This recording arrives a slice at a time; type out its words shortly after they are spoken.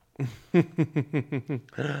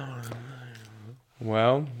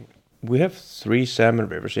Well, we have 3 salmon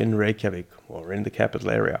rivers in Reykjavik, or in the capital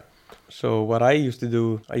area. So what I used to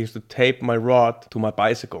do, I used to tape my rod to my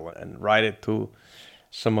bicycle and ride it to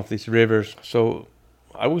some of these rivers. So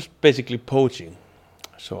I was basically poaching.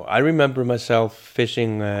 So I remember myself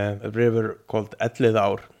fishing a river called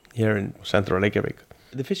Elliðár here in central Reykjavik.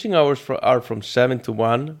 The fishing hours are from 7 to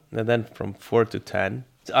 1 and then from 4 to 10.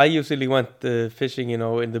 I usually went fishing,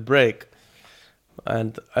 in the break.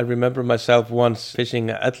 And I remember myself once fishing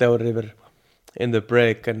Elliðár River in the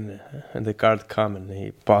break, and the guard came and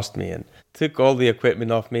he passed me and took all the equipment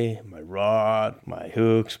off me, my rod, my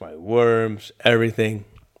hooks, my worms, everything.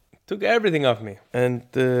 Took everything off me and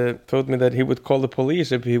told me that he would call the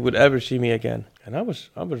police if he would ever see me again. And I was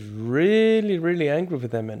really, really angry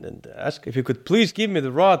with him and asked if he could please give me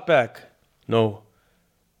the rod back. No.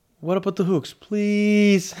 What about the hooks?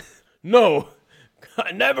 Please. No.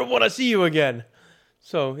 I never want to see you again.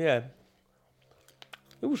 So, yeah.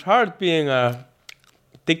 It was hard being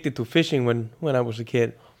addicted to fishing when I was a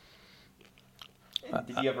kid.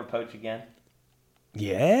 Did you ever poach again?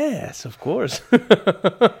 Yes, of course.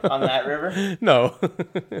 On that river? No.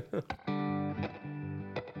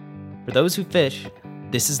 For those who fish,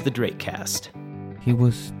 this is the Drake Cast. He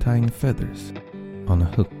was tying feathers on a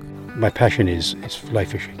hook. My passion is fly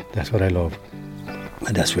fishing. That's what I love.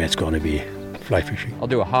 And that's where it's going to be, fly fishing. I'll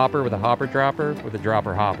do a hopper with a hopper dropper with a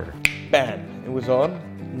dropper hopper. Bam! It was on.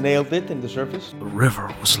 Nailed it in the surface. The river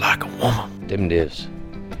was like a woman. Them days,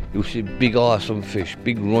 you see big awesome fish,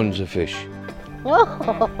 big runs of fish.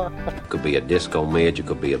 Could be a disco midge, it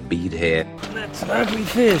could be a beadhead. That's an ugly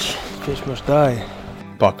fish. Fish must die.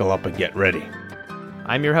 Buckle up and get ready.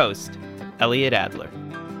 I'm your host, Elliot Adler.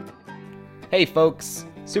 Hey folks,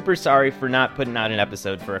 super sorry for not putting out an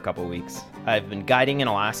episode for a couple weeks. I've been guiding in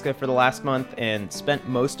Alaska for the last month and spent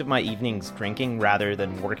most of my evenings drinking rather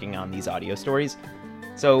than working on these audio stories.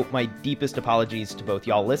 So my deepest apologies to both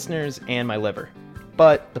y'all listeners and my liver.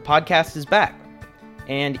 But the podcast is back.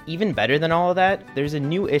 And even better than all of that, there's a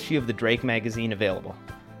new issue of the Drake magazine available.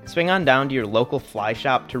 Swing on down to your local fly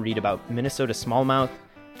shop to read about Minnesota smallmouth,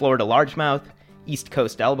 Florida largemouth, East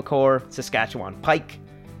Coast albacore, Saskatchewan pike,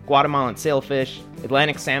 Guatemalan sailfish,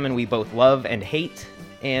 Atlantic salmon we both love and hate,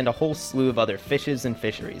 and a whole slew of other fishes and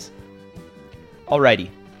fisheries. Alrighty,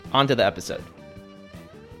 on to the episode.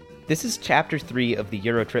 This is Chapter 3 of the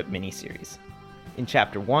EuroTrip miniseries. In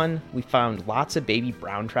Chapter 1, we found lots of baby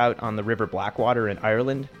brown trout on the River Blackwater in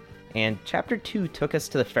Ireland, and Chapter 2 took us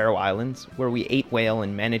to the Faroe Islands, where we ate whale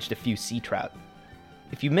and managed a few sea trout.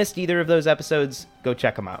 If you missed either of those episodes, go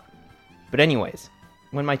check them out. But anyways,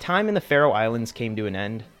 when my time in the Faroe Islands came to an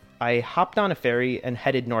end, I hopped on a ferry and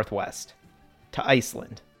headed northwest, to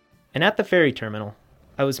Iceland. And at the ferry terminal,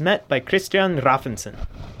 I was met by Christian Raffensen.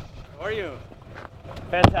 How are you?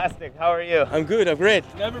 Fantastic, how are you? I'm good, I'm great.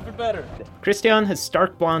 Never been better. Christian has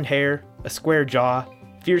stark blonde hair, a square jaw,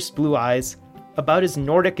 fierce blue eyes, about as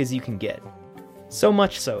Nordic as you can get. So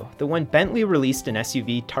much so that when Bentley released an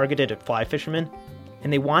SUV targeted at fly fishermen,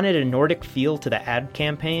 and they wanted a Nordic feel to the ad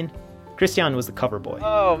campaign, Christian was the cover boy.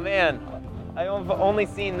 Oh man, I've only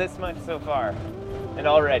seen this much so far, and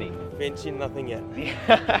already. Ain't seen nothing yet.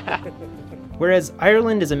 Whereas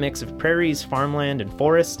Ireland is a mix of prairies, farmland, and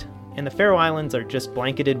forest, and the Faroe Islands are just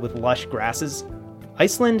blanketed with lush grasses,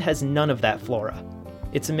 Iceland has none of that flora.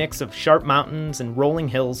 It's a mix of sharp mountains and rolling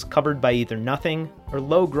hills covered by either nothing or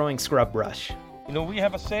low-growing scrub brush. We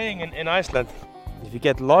have a saying in Iceland. If you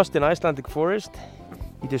get lost in Icelandic forest,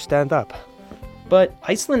 you just stand up. But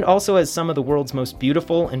Iceland also has some of the world's most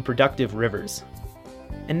beautiful and productive rivers.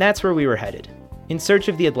 And that's where we were headed, in search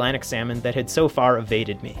of the Atlantic salmon that had so far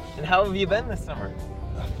evaded me. And how have you been this summer?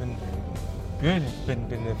 I've been good.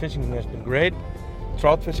 The fishing has been great.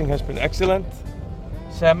 Trout fishing has been excellent.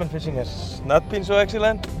 Salmon fishing has not been so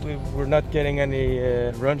excellent. We're not getting any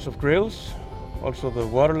runs of grills. Also, the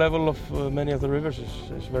water level of many of the rivers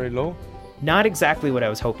is very low. Not exactly what I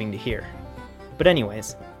was hoping to hear. But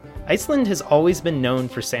anyways, Iceland has always been known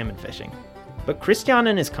for salmon fishing. But Christian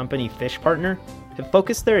and his company Fish Partner have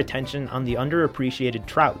focused their attention on the underappreciated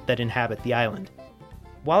trout that inhabit the island.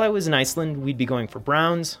 While I was in Iceland, we'd be going for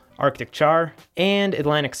browns, Arctic char, and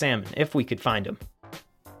Atlantic salmon, if we could find them.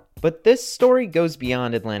 But this story goes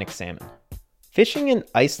beyond Atlantic salmon. Fishing in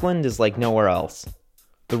Iceland is like nowhere else.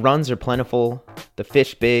 The runs are plentiful, the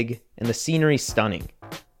fish big, and the scenery stunning.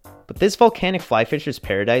 But this volcanic fly fisher's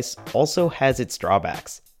paradise also has its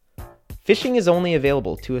drawbacks. Fishing is only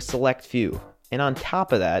available to a select few, and on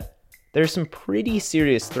top of that, there are some pretty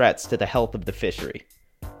serious threats to the health of the fishery.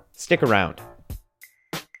 Stick around.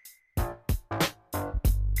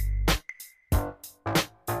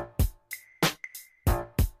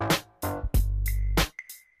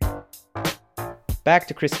 back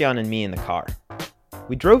to Christian and me in the car.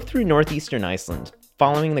 We drove through northeastern Iceland,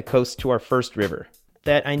 following the coast to our first river,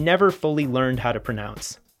 that I never fully learned how to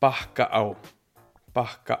pronounce. Bakkaá.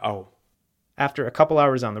 Bakkaá. After a couple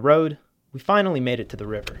hours on the road, we finally made it to the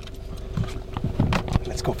river.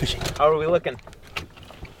 Let's go fishing. How are we looking?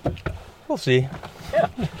 We'll see. Yeah.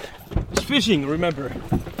 It's fishing, remember.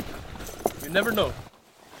 You never know.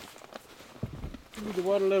 The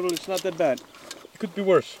water level is not that bad. It could be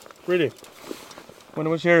worse, really. When I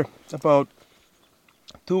was here about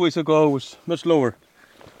 2 weeks ago, it was much lower.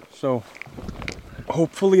 So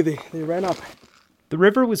hopefully they ran up. The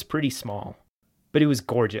river was pretty small, but it was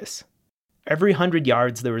gorgeous. Every 100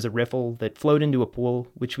 yards there was a riffle that flowed into a pool,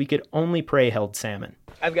 which we could only pray held salmon.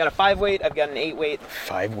 I've got a 5-weight, I've got an 8-weight.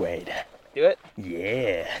 5-weight. Do it?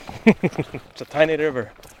 Yeah. It's a tiny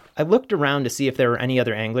river. I looked around to see if there were any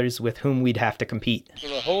other anglers with whom we'd have to compete. So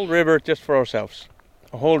the whole river just for ourselves.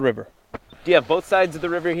 A whole river. Do you have both sides of the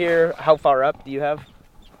river here? How far up do you have?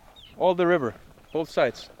 All the river. Both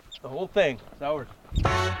sides. The whole thing. It's ours.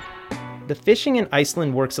 The fishing in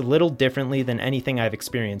Iceland works a little differently than anything I've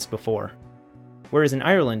experienced before. Whereas in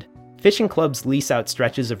Ireland, fishing clubs lease out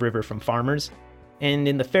stretches of river from farmers, and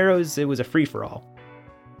in the Faroes it was a free-for-all.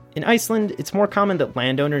 In Iceland, it's more common that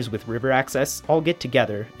landowners with river access all get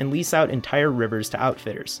together and lease out entire rivers to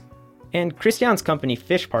outfitters. And Christian's company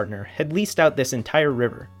Fish Partner had leased out this entire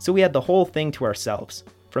river, so we had the whole thing to ourselves,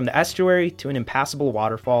 from the estuary to an impassable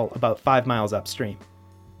waterfall about 5 miles upstream.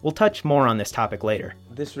 We'll touch more on this topic later.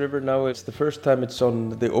 This river now, it's the first time it's on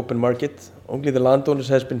the open market. Only the landowners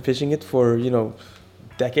has been fishing it for,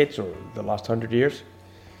 decades or the last 100 years.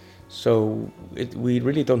 So we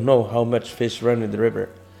really don't know how much fish run in the river.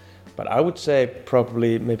 But I would say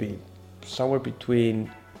probably maybe somewhere between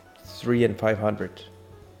 300 and 500.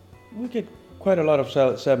 We get quite a lot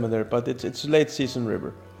of salmon there, but it's a late season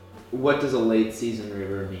river. What does a late season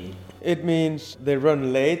river mean? It means they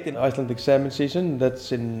run late in Icelandic salmon season.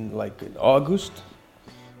 That's in August.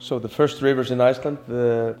 So the first rivers in Iceland,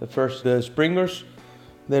 the springers,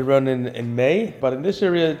 they run in May. But in this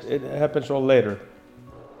area, it happens all later.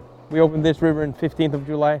 We opened this river on 15th of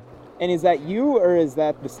July. And is that you or is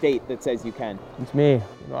that the state that says you can? It's me.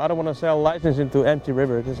 I don't want to sell license into empty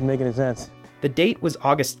river. It doesn't make any sense. The date was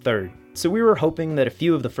August 3rd, so we were hoping that a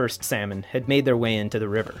few of the first salmon had made their way into the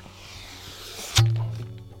river.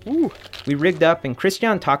 Ooh. We rigged up and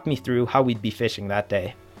Christian talked me through how we'd be fishing that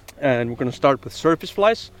day. And we're going to start with surface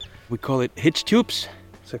flies. We call it hitch tubes.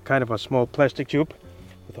 It's a kind of a small plastic tube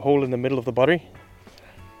with a hole in the middle of the body.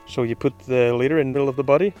 So you put the leader in the middle of the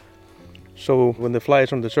body. So when the fly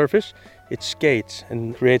is on the surface, it skates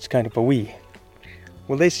and creates kind of a V.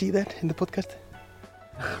 Will they see that in the podcast?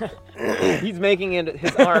 He's making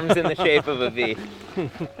his arms in the shape of a V.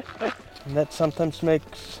 And that sometimes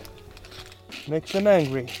makes them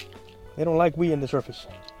angry. They don't like V in the surface.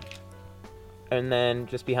 And then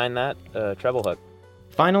just behind that, a treble hook.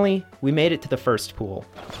 Finally, we made it to the first pool.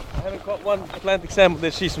 I haven't caught one Atlantic salmon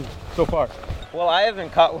this season so far. Well, I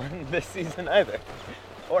haven't caught one this season either.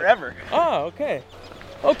 Or ever. Ah, okay.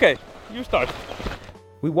 Okay, you start.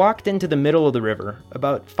 We walked into the middle of the river,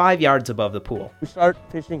 about 5 yards above the pool. We start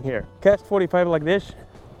fishing here. Cast 45 like this.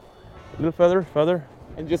 A little further.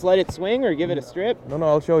 And just let it swing or give it a strip? No,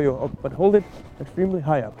 I'll show you. Oh, but hold it extremely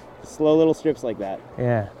high up. Slow little strips like that.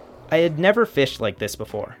 Yeah. I had never fished like this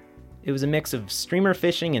before. It was a mix of streamer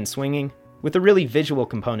fishing and swinging, with a really visual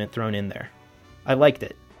component thrown in there. I liked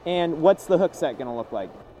it. And what's the hook set gonna look like?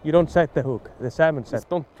 You don't set the hook. The salmon set.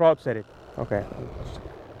 Don't trout set it. Okay.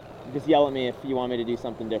 Just yell at me if you want me to do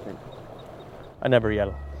something different. I never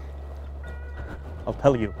yell. I'll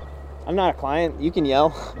tell you. I'm not a client. You can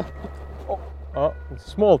yell. Oh, it's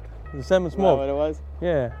smolt. The salmon smolt. Is that what it was?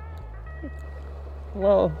 Yeah.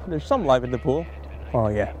 Well, there's some life in the pool. Oh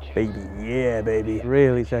yeah, baby. Yeah, baby.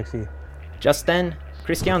 Really sexy. Just then,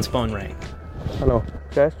 Christian's phone rang. Hello.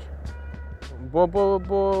 Cześć.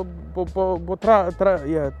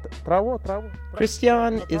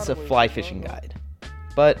 Christian is a fly fishing guide,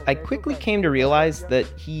 but I quickly came to realize that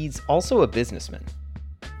he's also a businessman.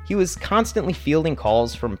 He was constantly fielding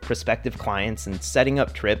calls from prospective clients and setting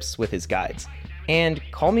up trips with his guides. And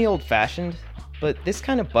call me old-fashioned, but this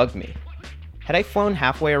kind of bugged me. Had I flown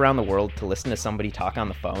halfway around the world to listen to somebody talk on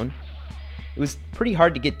the phone? It was pretty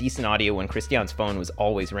hard to get decent audio when Christian's phone was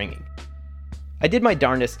always ringing. I did my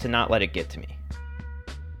darndest to not let it get to me.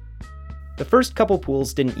 The first couple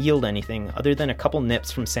pools didn't yield anything other than a couple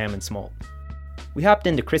nips from salmon smolt. We hopped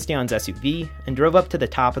into Christian's SUV and drove up to the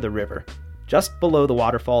top of the river, just below the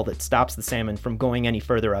waterfall that stops the salmon from going any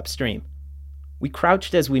further upstream. We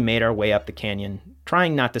crouched as we made our way up the canyon,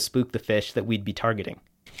 trying not to spook the fish that we'd be targeting.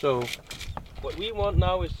 So, What we want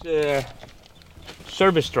now is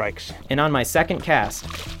service strikes. And on my second cast,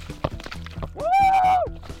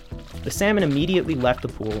 the salmon immediately left the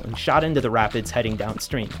pool and shot into the rapids heading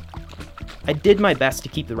downstream. I did my best to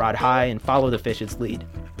keep the rod high and follow the fish's lead,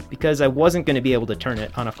 because I wasn't going to be able to turn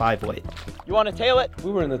it on a 5-weight. You want to tail it?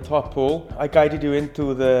 We were in the top pool. I guided you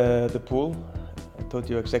into the pool. I told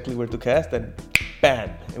you exactly where to cast, and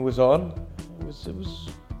bam, it was on. It was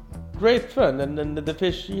great fun, and then the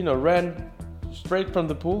fish, ran straight from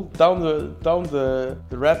the pool down the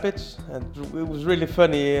rapids, and it was really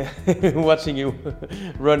funny watching you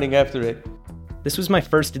running after it. This was my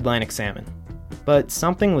first Atlantic salmon, but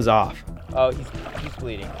something was off. Oh, he's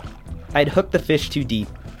bleeding. I'd hooked the fish too deep,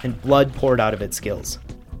 and blood poured out of its gills.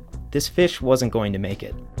 This fish wasn't going to make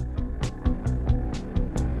it.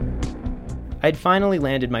 I'd finally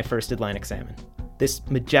landed my first Atlantic salmon, this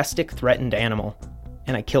majestic, threatened animal,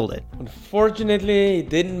 and I killed it. Unfortunately, it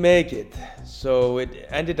didn't make it, so it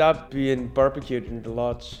ended up being barbecued in the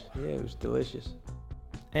lodge. Yeah, it was delicious.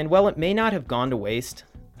 And while it may not have gone to waste,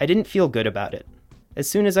 I didn't feel good about it. As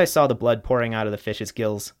soon as I saw the blood pouring out of the fish's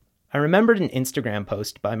gills, I remembered an Instagram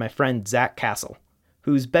post by my friend Zach Castle,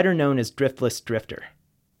 who's better known as Driftless Drifter.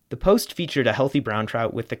 The post featured a healthy brown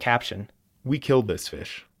trout with the caption, "We killed this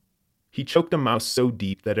fish. He choked a mouse so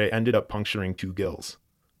deep that it ended up puncturing 2 gills.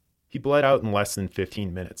 He bled out in less than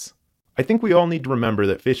 15 minutes. I think we all need to remember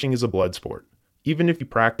that fishing is a blood sport. Even if you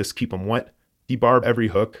practice keep 'em wet, debarb every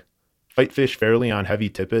hook, fight fish fairly on heavy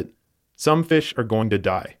tippet, some fish are going to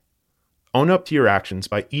die. Own up to your actions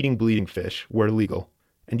by eating bleeding fish where legal,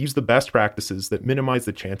 and use the best practices that minimize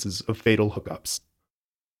the chances of fatal hookups."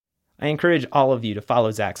 I encourage all of you to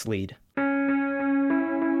follow Zach's lead.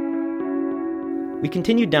 We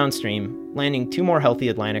continued downstream, landing 2 more healthy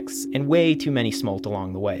Atlantics and way too many smolt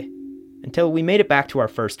along the way, until we made it back to our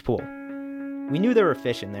first pool. We knew there were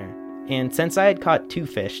fish in there, and since I had caught 2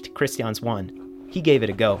 fish to Christian's 1, he gave it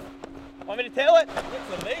a go. Want me to tail it?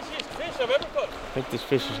 It's the laziest fish I've ever caught. I think this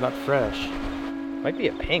fish is not fresh. Might be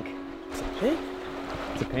a pink. It's a pink?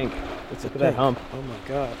 It's a pink. It's Look at that hump. Oh my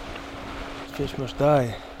god. This fish must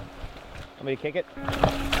die. Want me to kick it?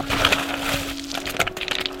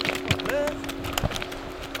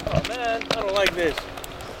 Oh man, I don't like this.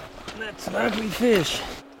 That's an ugly fish.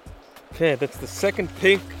 Okay, that's the second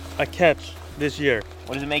pink I catch this year.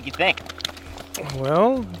 What does it make you think?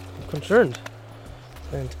 Well, I'm concerned.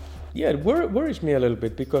 And yeah, it worries me a little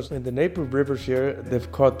bit because in the neighbor rivers here,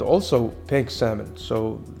 they've caught also pink salmon.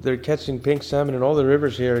 So they're catching pink salmon in all the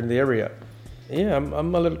rivers here in the area. Yeah,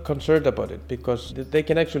 I'm a little concerned about it because they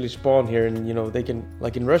can actually spawn here, and they can,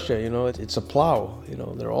 like in Russia, it's a plow.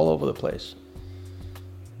 They're all over the place.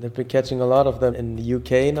 They've been catching a lot of them in the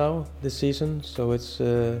UK now this season, so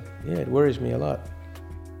it worries me a lot.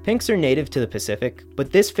 Pinks are native to the Pacific,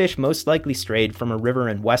 but this fish most likely strayed from a river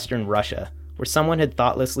in western Russia, where someone had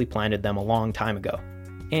thoughtlessly planted them a long time ago.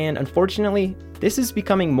 And unfortunately, this is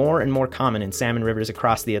becoming more and more common in salmon rivers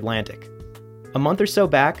across the Atlantic. A month or so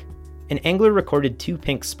back, an angler recorded 2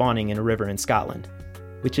 pinks spawning in a river in Scotland,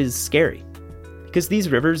 which is scary, because these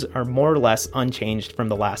rivers are more or less unchanged from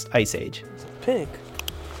the last ice age. It's a pink.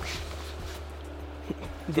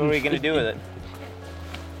 What are we going to do with it?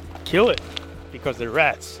 Kill it, because they're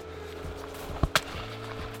rats.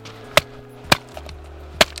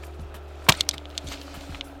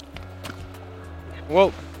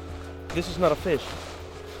 Well, this is not a fish.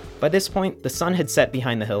 By this point, the sun had set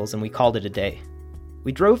behind the hills and we called it a day.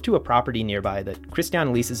 We drove to a property nearby that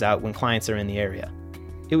Christian leases out when clients are in the area.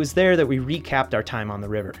 It was there that we recapped our time on the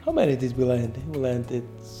river. How many did we land? We landed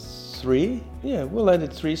 3. Yeah, we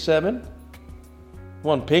landed 3 salmon.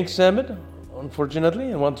 1 pink salmon, unfortunately,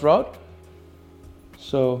 and 1 trout.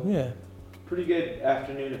 So, yeah. Pretty good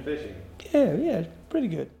afternoon of fishing. Yeah, pretty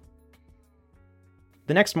good.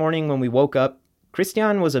 The next morning when we woke up,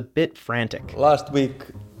 Christian was a bit frantic. Last week,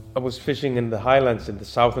 I was fishing in the highlands in the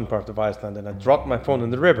southern part of Iceland, and I dropped my phone in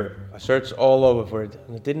the river. I searched all over for it,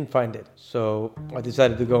 and I didn't find it. So I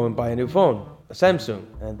decided to go and buy a new phone, a Samsung,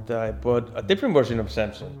 and I bought a different version of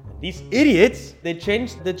Samsung. These idiots, they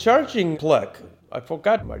changed the charging plug. I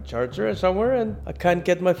forgot my charger somewhere, and I can't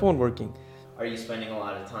get my phone working. Are you spending a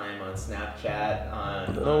lot of time on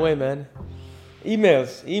Snapchat? No way, man.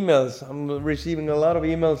 Emails. I'm receiving a lot of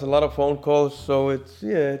emails, a lot of phone calls, so it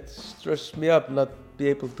stressed me up not be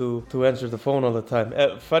able to answer the phone all the time.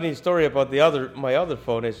 Funny story about my other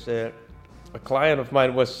phone is a client of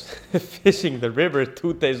mine was fishing the river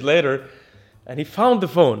 2 days later, and he found the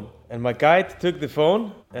phone. And my guide took the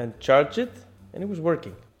phone and charged it, and it was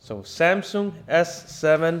working. So Samsung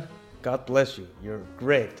S7, God bless you. You're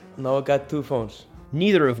great. Now I got 2 phones.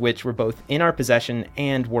 Neither of which were both in our possession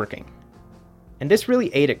and working. And this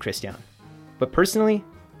really ate at Christian. But personally,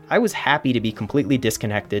 I was happy to be completely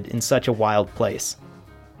disconnected in such a wild place.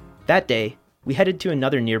 That day, we headed to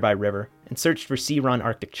another nearby river and searched for sea-run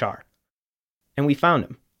Arctic char. And we found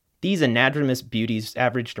them. These anadromous beauties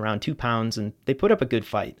averaged around 2 pounds, and they put up a good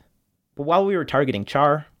fight. But while we were targeting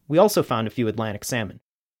char, we also found a few Atlantic salmon.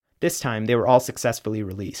 This time, they were all successfully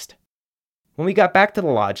released. When we got back to the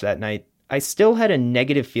lodge that night, I still had a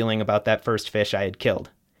negative feeling about that first fish I had killed.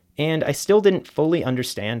 And I still didn't fully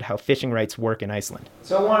understand how fishing rights work in Iceland.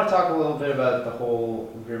 So I want to talk a little bit about the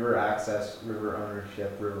whole river access, river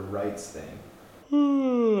ownership, river rights thing.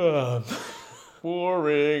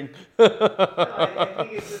 Boring. I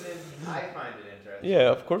think I find it interesting. Yeah,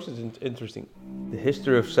 of course it's interesting. The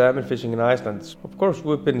history of salmon fishing in Iceland. Of course,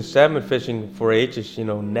 we've been salmon fishing for ages,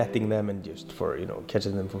 netting them and just for,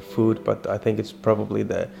 catching them for food. But I think it's probably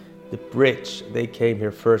the British. They came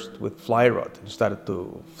here first with fly rod and started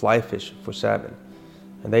to fly fish for salmon.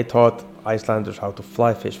 And they taught Icelanders how to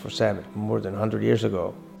fly fish for salmon more than 100 years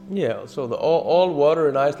ago. Yeah, so all water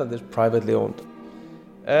in Iceland is privately owned.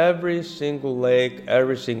 Every single lake,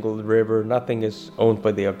 every single river, nothing is owned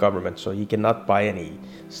by the government. So you cannot buy any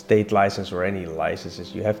state license or any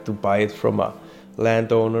licenses. You have to buy it from a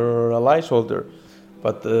landowner or a leaseholder.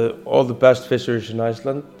 But all the best fishers in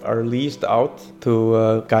Iceland are leased out to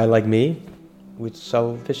a guy like me, which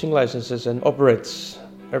sells fishing licenses and operates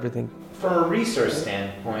everything. From a resource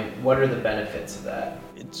standpoint, what are the benefits of that?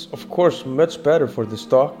 It's of course much better for the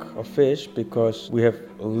stock of fish because we have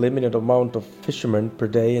a limited amount of fishermen per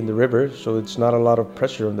day in the river, so it's not a lot of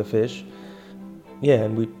pressure on the fish. Yeah,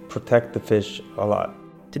 and we protect the fish a lot.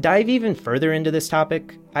 To dive even further into this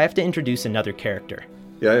topic, I have to introduce another character.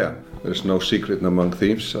 Yeah. There's no secret among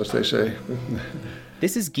thieves, as they say.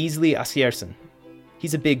 This is Gisli Asgeirsson.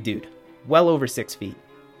 He's a big dude, well over 6 feet,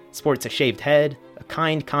 sports a shaved head, a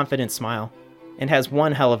kind, confident smile, and has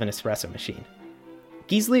one hell of an espresso machine.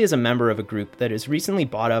 Gisli is a member of a group that has recently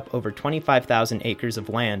bought up over 25,000 acres of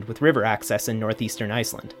land with river access in northeastern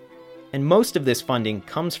Iceland. And most of this funding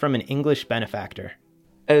comes from an English benefactor.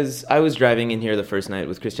 As I was driving in here the first night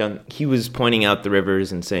with Christian, he was pointing out the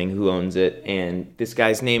rivers and saying who owns it, and this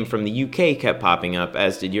guy's name from the UK kept popping up,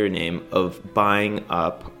 as did your name, of buying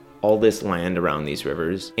up all this land around these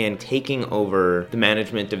rivers and taking over the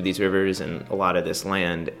management of these rivers and a lot of this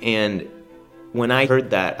land. And when I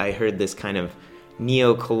heard that, I heard this kind of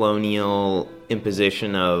neo-colonial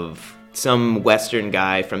imposition of some Western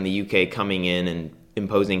guy from the UK coming in and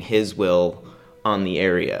imposing his will on the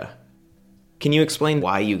area. Can you explain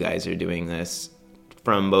why you guys are doing this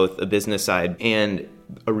from both a business side and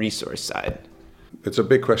a resource side? It's a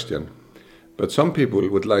big question. But some people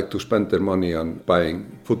would like to spend their money on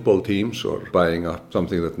buying football teams or buying up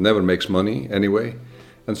something that never makes money anyway.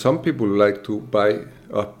 And some people like to buy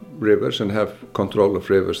up rivers and have control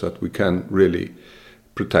of rivers that we can really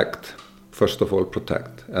protect. First of all,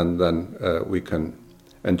 protect, and then we can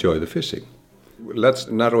enjoy the fishing. Let's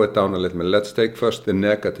narrow it down a little bit. Let's take first the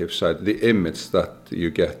negative side, the image that you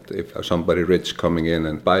get if somebody rich coming in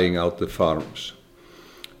and buying out the farms.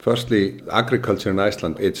 Firstly, agriculture in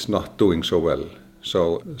Iceland, it's not doing so well.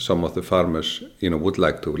 So some of the farmers, would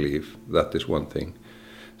like to leave. That is one thing.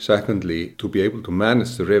 Secondly, to be able to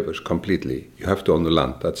manage the rivers completely, you have to own the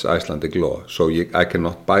land. That's Icelandic law. So I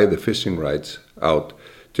cannot buy the fishing rights out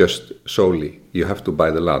just solely. You have to buy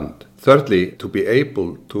the land. Thirdly, to be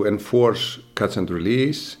able to enforce catch and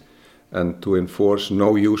release and to enforce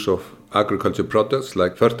no use of agriculture products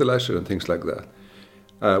like fertilizer and things like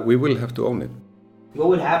that, we will have to own it. What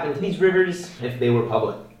would happen to these rivers if they were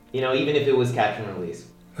public? Even if it was catch and release?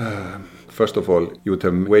 First of all, you would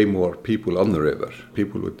have way more people on the river.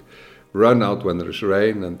 People would run out when there is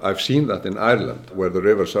rain, and I've seen that in Ireland, where the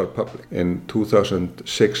rivers are public. In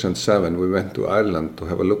 2006 and 2007, we went to Ireland to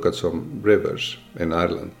have a look at some rivers in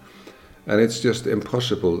Ireland. And it's just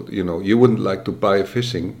impossible, you wouldn't like to buy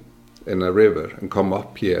fishing in a river and come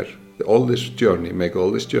up here, make all this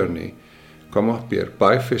journey, come up here,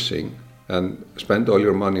 buy fishing, and spend all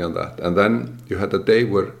your money on that. And then you had a day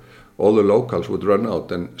where all the locals would run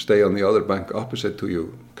out and stay on the other bank opposite to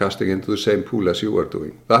you, casting into the same pool as you were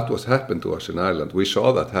doing. That was happened to us in Ireland. We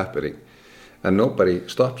saw that happening, and nobody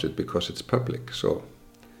stops it because it's public. So,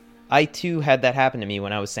 I too had that happen to me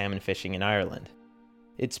when I was salmon fishing in Ireland.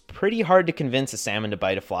 It's pretty hard to convince a salmon to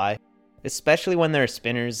bite a fly, especially when there are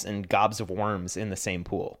spinners and gobs of worms in the same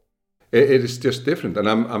pool. It is just different, and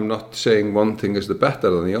I'm not saying one thing is the better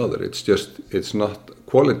than the other. It's not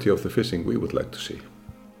quality of the fishing we would like to see.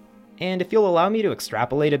 And if you'll allow me to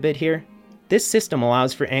extrapolate a bit here, this system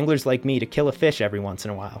allows for anglers like me to kill a fish every once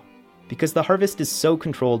in a while, because the harvest is so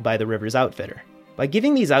controlled by the river's outfitter. By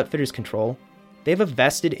giving these outfitters control, They have a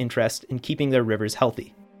vested interest in keeping their rivers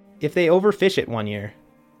healthy. If they overfish it one year,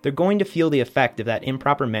 they're going to feel the effect of that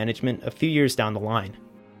improper management a few years down the line.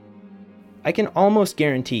 I can almost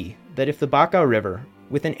guarantee that if the Bacau River,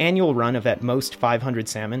 with an annual run of at most 500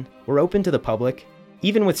 salmon, were open to the public,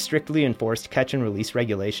 even with strictly enforced catch and release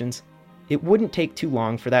regulations, it wouldn't take too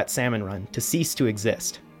long for that salmon run to cease to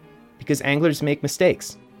exist. Because anglers make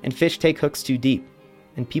mistakes, and fish take hooks too deep,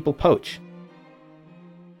 and people poach.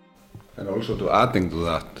 And also to adding to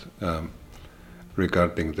that,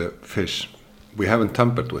 regarding the fish, we haven't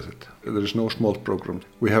tampered with it. There is no smolt program.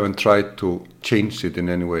 We haven't tried to change it in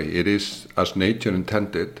any way. It is as nature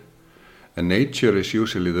intended, and nature is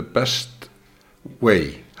usually the best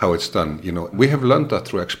way how it's done. You know, we have learned that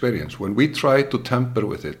through experience. When we try to tamper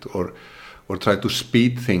with it, or try to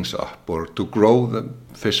speed things up, or to grow the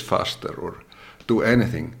fish faster, or do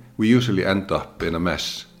anything, we usually end up in a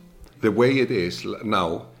mess. The way it is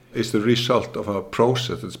now is the result of a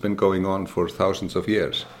process that's been going on for thousands of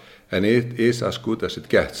years. And it is as good as it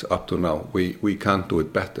gets up to now. We can't do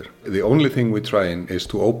it better. The only thing we try is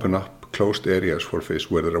to open up closed areas for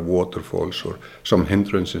fish where there are waterfalls or some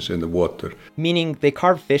hindrances in the water. Meaning they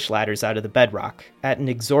carve fish ladders out of the bedrock at an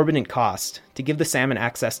exorbitant cost to give the salmon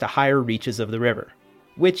access to higher reaches of the river,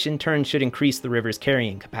 which in turn should increase the river's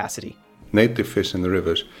carrying capacity. Native fish in the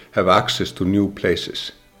rivers have access to new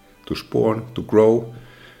places to spawn, to grow,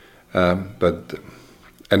 but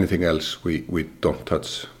anything else we don't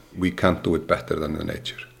touch. We can't do it better than the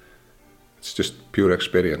nature. It's just pure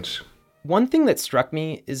experience. One thing that struck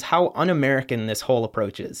me is how un-American this whole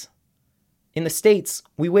approach is. In the States,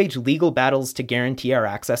 we wage legal battles to guarantee our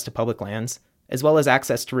access to public lands, as well as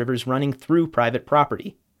access to rivers running through private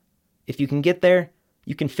property. If you can get there,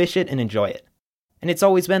 you can fish it and enjoy it. And it's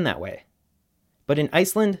always been that way. But in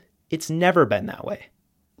Iceland, it's never been that way.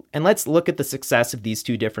 And let's look at the success of these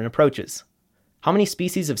two different approaches. How many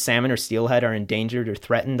species of salmon or steelhead are endangered or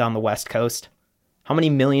threatened on the West Coast? How many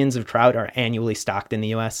millions of trout are annually stocked in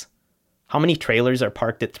the US? How many trailers are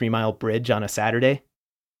parked at 3 Mile Bridge on a Saturday?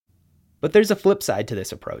 But there's a flip side to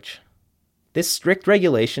this approach. This strict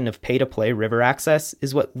regulation of pay-to-play river access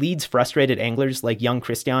is what leads frustrated anglers like young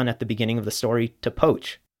Christian at the beginning of the story to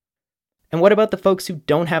poach. And what about the folks who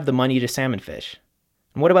don't have the money to salmon fish?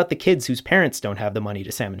 And what about the kids whose parents don't have the money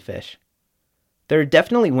to salmon fish? There are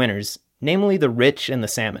definitely winners, namely the rich and the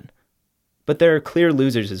salmon. But there are clear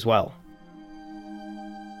losers as well.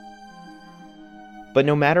 But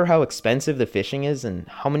no matter how expensive the fishing is and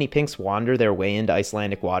how many pinks wander their way into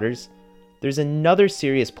Icelandic waters, there's another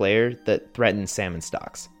serious player that threatens salmon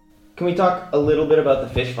stocks. Can we talk a little bit about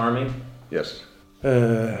the fish farming? Yes.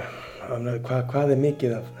 Hvað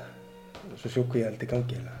mikið af svo sjókvíaeldi í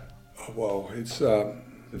gangi? Wow,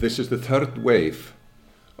 this is the third wave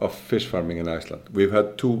of fish farming in Iceland. We've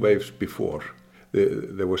had 2 waves before.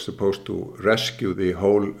 They were supposed to rescue the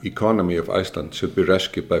whole economy of Iceland, should be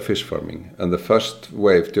rescued by fish farming. And the first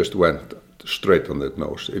wave just went straight on the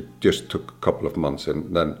nose. It just took a couple of months,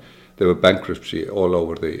 and then there were bankruptcy all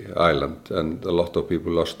over the island, and a lot of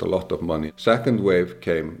people lost a lot of money. Second wave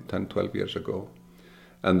came 10, 12 years ago.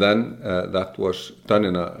 And then that was done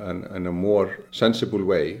in a more sensible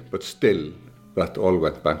way, but still that all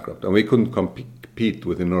went bankrupt. And we couldn't compete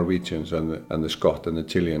with the Norwegians and the Scots and the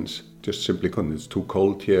Chileans. Just simply couldn't. It's too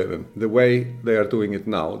cold here. And the way they are doing it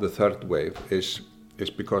now, the third wave, is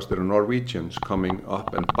because there are Norwegians coming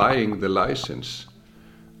up and buying the license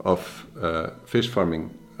of fish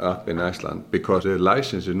farming up in Iceland, because the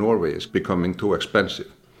license in Norway is becoming too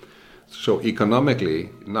expensive. So economically,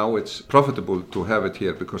 now it's profitable to have it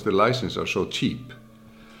here because the licenses are so cheap.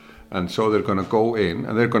 And so they're going to go in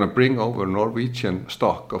and they're going to bring over Norwegian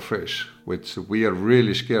stock of fish, which we are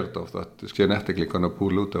really scared of, that is genetically going to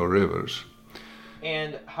pollute our rivers.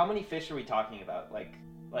 And how many fish are we talking about?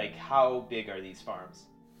 Like how big are these farms?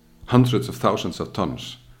 Hundreds of thousands of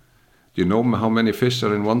tons. Do you know how many fish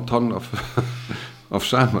are in 1 ton of of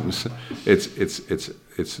salmon?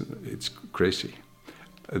 It's crazy.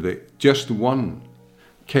 Just one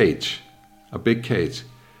cage, a big cage,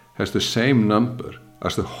 has the same number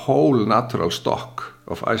as the whole natural stock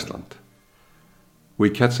of Iceland. We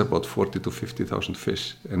catch about 40 to 50,000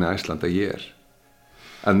 fish in Iceland a year.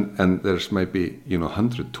 And there's maybe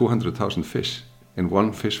 100, 200,000 fish in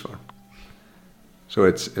one fish farm. So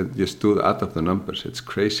it's just do the add up the numbers, it's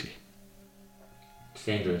crazy. It's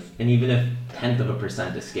dangerous. And even if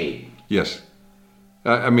 0.1% escape. Yes.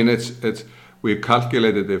 I mean, we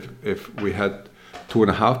calculated if we had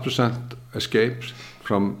 2.5% escapes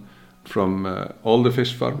from all the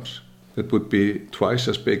fish farms, It would be twice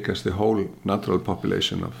as big as the whole natural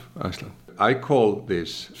population of Iceland. I call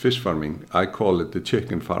this fish farming, I call it the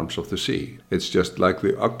chicken farms of the sea. It's just like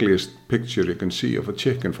the ugliest picture you can see of a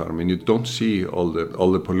chicken farm, and you don't see all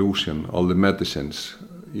the pollution, all the medicines,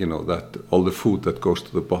 that all the food that goes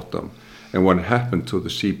to the bottom, and what happened to the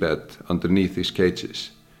seabed underneath these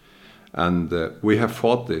cages. And we have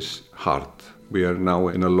fought this hard. We are now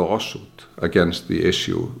in a lawsuit against the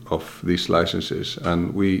issue of these licenses,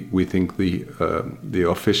 and we think the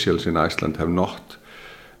officials in Iceland have not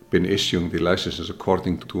been issuing the licenses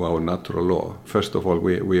according to our natural law. First of all,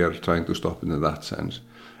 we are trying to stop it in that sense.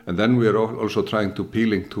 And then we are also trying to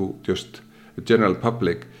appealing to just the general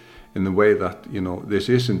public in the way that, this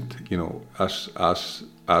isn't,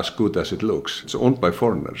 as good as it looks. It's owned by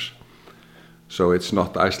foreigners. So it's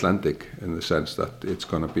not Icelandic in the sense that it's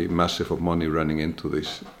going to be massive of money running into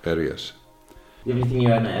these areas. Do you have anything you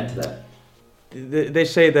want to add to that? They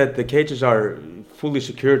say that the cages are fully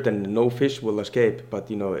secured and no fish will escape, but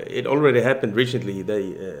it already happened recently.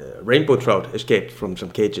 The rainbow trout escaped from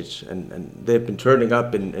some cages, and they've been turning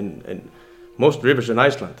up in most rivers in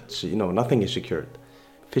Iceland. Nothing is secured.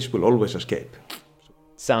 Fish will always escape.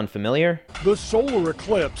 Sound familiar? The solar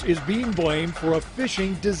eclipse is being blamed for a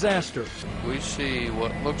fishing disaster. We see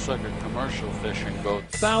what looks like a commercial fishing boat.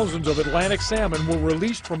 Thousands of Atlantic salmon were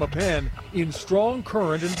released from a pen in strong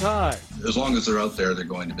current and tide. As long as they're out there, they're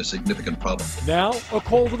going to be a significant problem. Now, a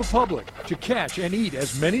call to the public to catch and eat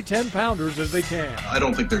as many 10-pounders as they can. I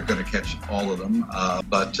don't think they're going to catch all of them,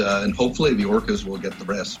 and hopefully the orcas will get the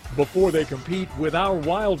rest. Before they compete with our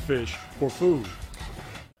wild fish for food.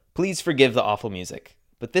 Please forgive the awful music,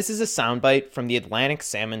 but this is a soundbite from the Atlantic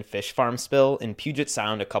salmon fish farm spill in Puget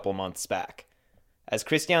Sound a couple months back. As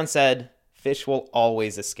Christian said, fish will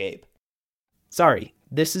always escape. Sorry,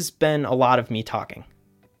 this has been a lot of me talking.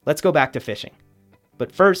 Let's go back to fishing.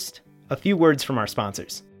 But first, a few words from our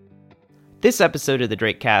sponsors. This episode of the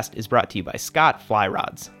Drakecast is brought to you by Scott Fly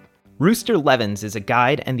Rods. Rooster Levins is a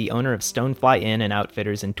guide and the owner of Stonefly Inn and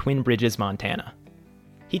Outfitters in Twin Bridges, Montana.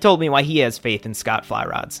 He told me why he has faith in Scott Fly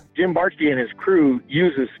Rods. Jim Bartsky and his crew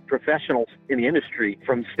uses professionals in the industry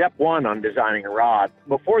from step one on designing a rod.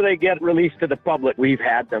 Before they get released to the public, we've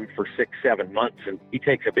had them for 6-7 months, and he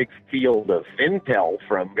takes a big field of intel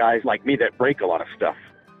from guys like me that break a lot of stuff.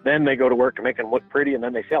 Then they go to work and make them look pretty, and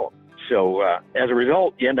then they sell them. So as a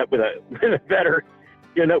result, you end up with a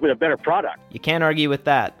better product. You can't argue with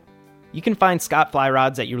that. You can find Scott Fly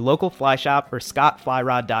Rods at your local fly shop or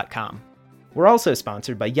scottflyrod.com. We're also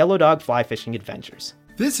sponsored by Yellow Dog Fly Fishing Adventures.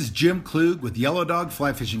 This is Jim Klug with Yellow Dog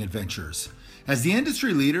Fly Fishing Adventures. As the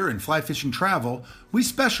industry leader in fly fishing travel, we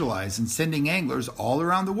specialize in sending anglers all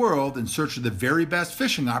around the world in search of the very best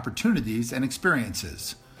fishing opportunities and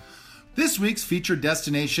experiences. This week's featured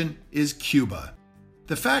destination is Cuba.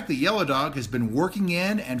 The fact that Yellow Dog has been working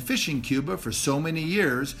in and fishing Cuba for so many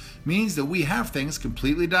years means that we have things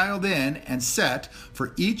completely dialed in and set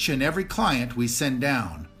for each and every client we send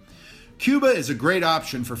down. Cuba is a great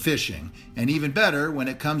option for fishing, and even better when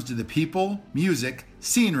it comes to the people, music,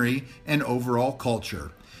 scenery, and overall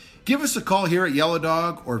culture. Give us a call here at Yellow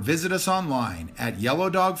Dog or visit us online at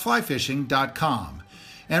yellowdogflyfishing.com.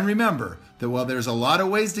 And remember that while there's a lot of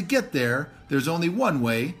ways to get there, there's only one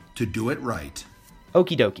way to do it right.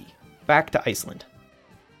 Okie dokie, back to Iceland.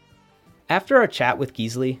 After our chat with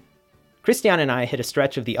Gisli, Christian and I hit a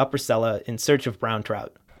stretch of the Upper Sella in search of brown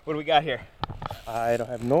trout. What do we got here? I don't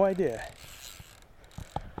have no idea.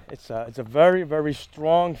 It's a very, very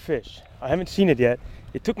strong fish. I haven't seen it yet.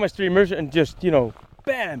 It took my streamers and just,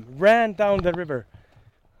 bam, ran down the river.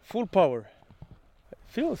 Full power.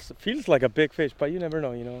 Feels like a big fish, but you never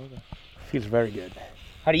know, Feels very good.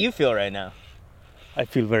 How do you feel right now? I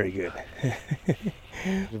feel very good.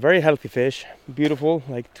 It's a very healthy fish. Beautiful,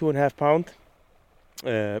 like 2.5 pound.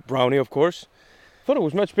 Brownie, of course. I thought it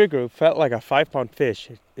was much bigger. It felt like a 5-pound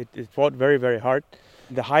fish. It fought very, very hard.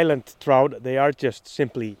 The Highland trout, they are just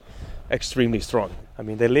simply extremely strong. I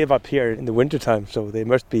mean, they live up here in the wintertime, so they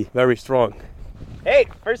must be very strong. Hey,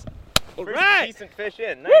 first decent fish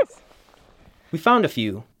in. Nice. Woo! We found a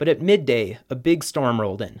few, but at midday, a big storm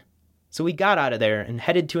rolled in. So we got out of there and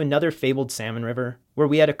headed to another fabled salmon river, where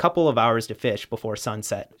we had a couple of hours to fish before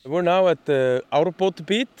sunset. We're now at the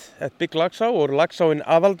Árbótabít at Big Laxá, or Laxá in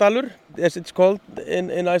Aðaldalur, as it's called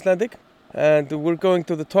in Icelandic. And we're going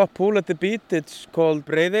to the top pool at the beat. It's called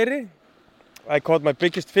Breiðeyri. I caught my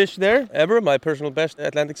biggest fish there ever, my personal best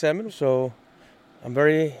Atlantic salmon. So I'm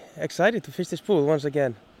very excited to fish this pool once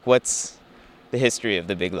again. What's the history of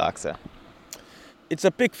the Big Laxá? It's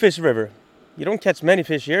a big fish river. You don't catch many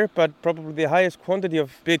fish here, but probably the highest quantity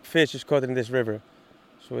of big fish is caught in this river.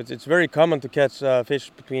 So it's very common to catch fish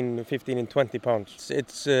between 15 and 20 pounds.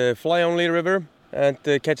 It's a fly-only river and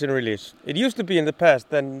catch and release. It used to be in the past,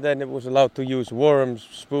 then it was allowed to use worms,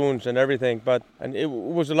 spoons and everything, and it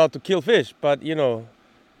was allowed to kill fish, but you know,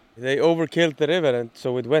 they overkilled the river and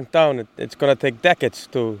so it went down. It's going to take decades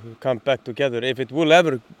to come back together if it will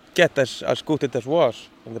ever get as good as it was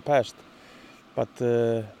in the past. But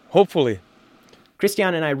hopefully.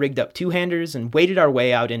 Christian and I rigged up two-handers and waded our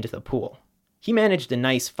way out into the pool. He managed a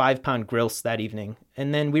nice 5-pound grilse that evening,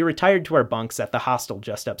 and then we retired to our bunks at the hostel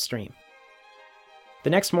just upstream.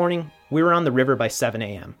 The next morning, we were on the river by 7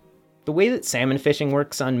 a.m. The way that salmon fishing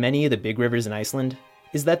works on many of the big rivers in Iceland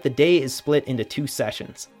is that the day is split into 2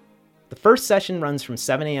 sessions. The first session runs from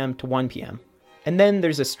 7 a.m. to 1 p.m., and then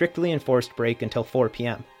there's a strictly enforced break until 4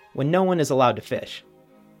 p.m., when no one is allowed to fish.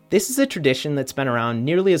 This is a tradition that's been around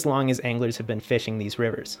nearly as long as anglers have been fishing these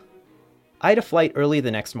rivers. I had a flight early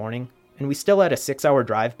the next morning, and we still had a 6-hour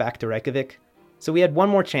drive back to Reykjavik, so we had one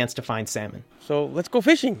more chance to find salmon. So let's go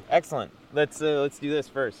fishing. Excellent. Let's do this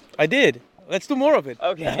first. I did. Let's do more of it.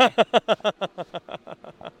 Okay.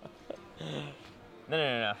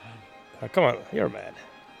 No. Come on, you're a man.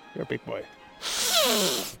 You're a big boy.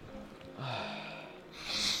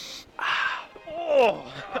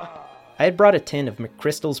 I had brought a tin of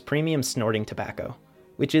McChrystal's premium snorting tobacco,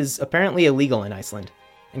 which is apparently illegal in Iceland,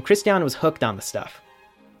 and Christian was hooked on the stuff.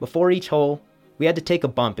 Before each hole, we had to take a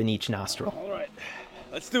bump in each nostril. All right,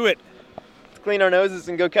 let's do it. Let's clean our noses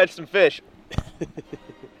and go catch some fish.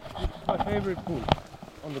 It's my favorite pool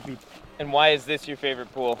on the beach. And why is this your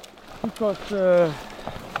favorite pool? Because I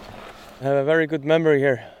have a very good memory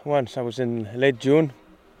here. Once I was in late June.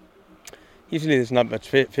 Usually there's not much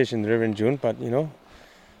fish in the river in June, but you know,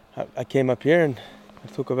 I came up here and I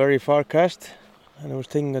took a very far cast and I was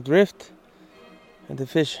taking a drift and the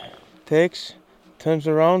fish turns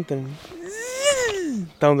around and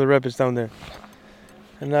down the rapids down there.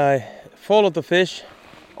 And I followed the fish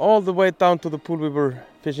all the way down to the pool we were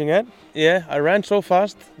fishing at. Yeah, I ran so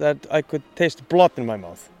fast that I could taste blood in my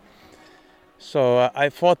mouth. So I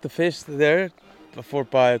fought the fish there for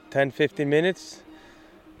about 10-15 minutes.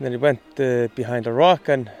 And then it went behind a rock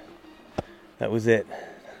and that was it.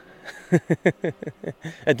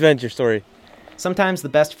 Adventure story. Sometimes the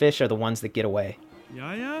best fish are the ones that get away.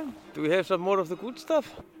 Yeah. Do we have some more of the good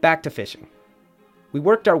stuff? Back to fishing. We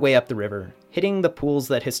worked our way up the river, hitting the pools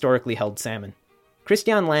that historically held salmon.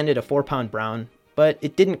 Christian landed a 4-pound brown, but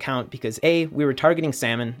it didn't count because A, we were targeting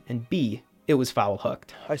salmon, and B, it was foul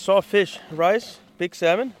hooked. I saw a fish rise, big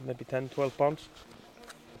salmon, maybe 10-12 pounds.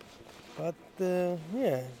 But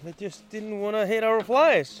they just didn't want to hit our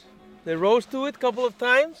flies. They rose to it a couple of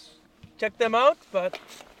times, checked them out, but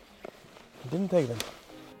didn't take them.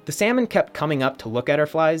 The salmon kept coming up to look at our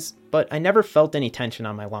flies, but I never felt any tension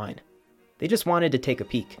on my line. They just wanted to take a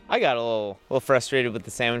peek. I got a little frustrated with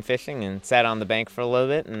the salmon fishing and sat on the bank for a little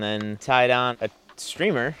bit and then tied on a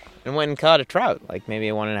streamer and went and caught a trout, like maybe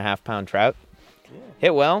a 1.5 pound trout. Yeah.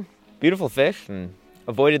 Hit well, beautiful fish, and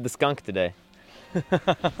avoided the skunk today.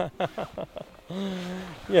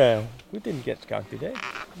 Yeah, we didn't get skunk today.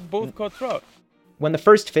 Both caught trout. When the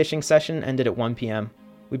first fishing session ended at 1 p.m.,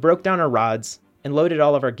 we broke down our rods and loaded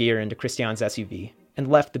all of our gear into Christian's SUV and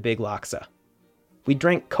left the big Laksa. We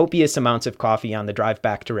drank copious amounts of coffee on the drive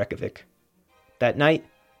back to Reykjavik. That night,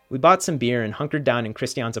 we bought some beer and hunkered down in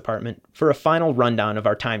Christian's apartment for a final rundown of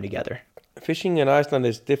our time together. Fishing in Iceland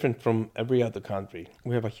is different from every other country.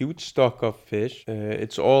 We have a huge stock of fish.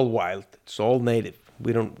 It's all wild. It's all native.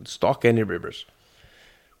 We don't stock any rivers.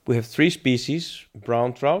 We have 3 species: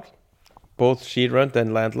 brown trout, both sea-run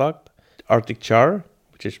and landlocked, Arctic char,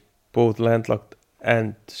 which is both landlocked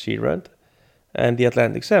and sea-run, and the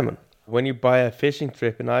Atlantic salmon. When you buy a fishing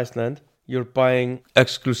trip in Iceland, you're buying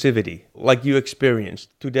exclusivity, like you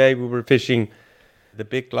experienced. Today we were fishing the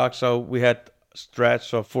big Laxá. We had a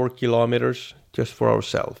stretch of 4 kilometers just for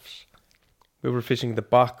ourselves. We were fishing the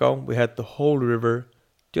Baká. We had the whole river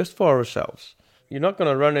just for ourselves. You're not going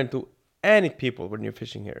to run into any people when you're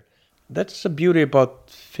fishing here. That's the beauty about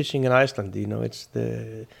fishing in Iceland, you know. It's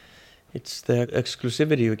the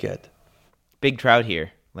exclusivity you get. Big trout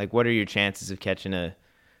here. Like, what are your chances of catching a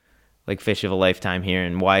fish of a lifetime here,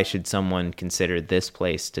 and why should someone consider this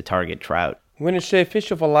place to target trout? When you say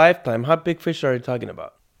fish of a lifetime, how big fish are you talking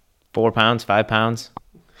about? 4 pounds, 5 pounds?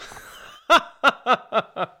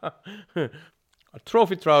 A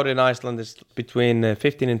trophy trout in Iceland is between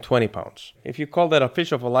 15 and 20 pounds. If you call that a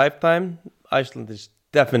fish of a lifetime, Iceland is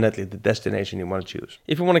definitely the destination you want to choose.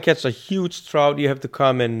 If you want to catch a huge trout, you have to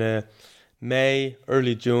come in May,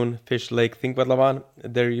 early June, fish Lake Thingvallavatn.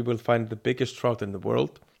 There you will find the biggest trout in the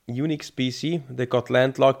world. unique species. They got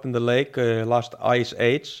landlocked in the lake last ice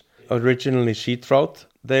age, originally sea trout.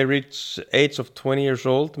 They reach age of 20 years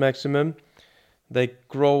old maximum. They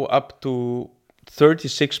grow up to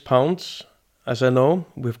 36 pounds, as I know.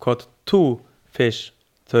 We've caught 2 fish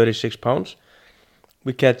 36 pounds.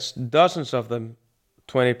 We catch dozens of them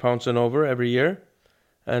 20 pounds and over every year.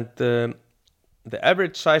 And the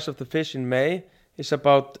average size of the fish in May is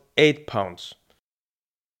about 8 pounds.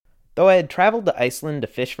 Though I had traveled to Iceland to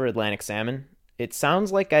fish for Atlantic salmon, it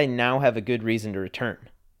sounds like I now have a good reason to return.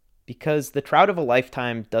 Because the trout of a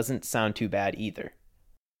lifetime doesn't sound too bad either.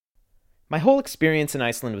 My whole experience in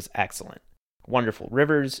Iceland was excellent. Wonderful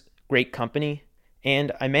rivers, great company,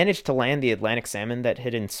 and I managed to land the Atlantic salmon that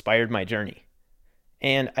had inspired my journey.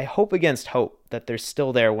 And I hope against hope that they're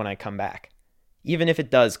still there when I come back, even if it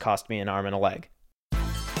does cost me an arm and a leg.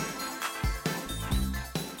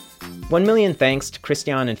 1 million thanks to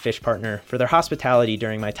Christian and Fish Partner for their hospitality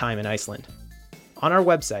during my time in Iceland. On our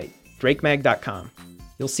website, drakemag.com,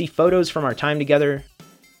 you'll see photos from our time together.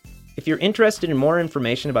 If you're interested in more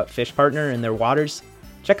information about Fish Partner and their waters,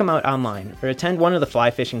 check them out online or attend one of the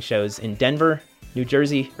fly fishing shows in Denver, New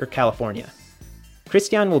Jersey, or California.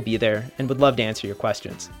 Christian will be there and would love to answer your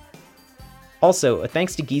questions. Also, a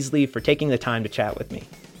thanks to Gisli for taking the time to chat with me.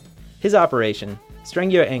 His operation,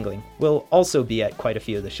 Strangula Angling, will also be at quite a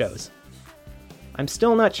few of the shows. I'm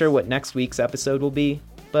still not sure what next week's episode will be,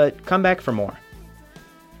 but come back for more.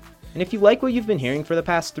 And if you like what you've been hearing for the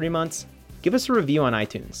past 3 months, give us a review on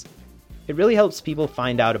iTunes. It really helps people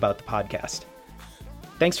find out about the podcast.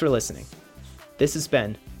 Thanks for listening. This has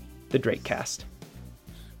been the Drakecast.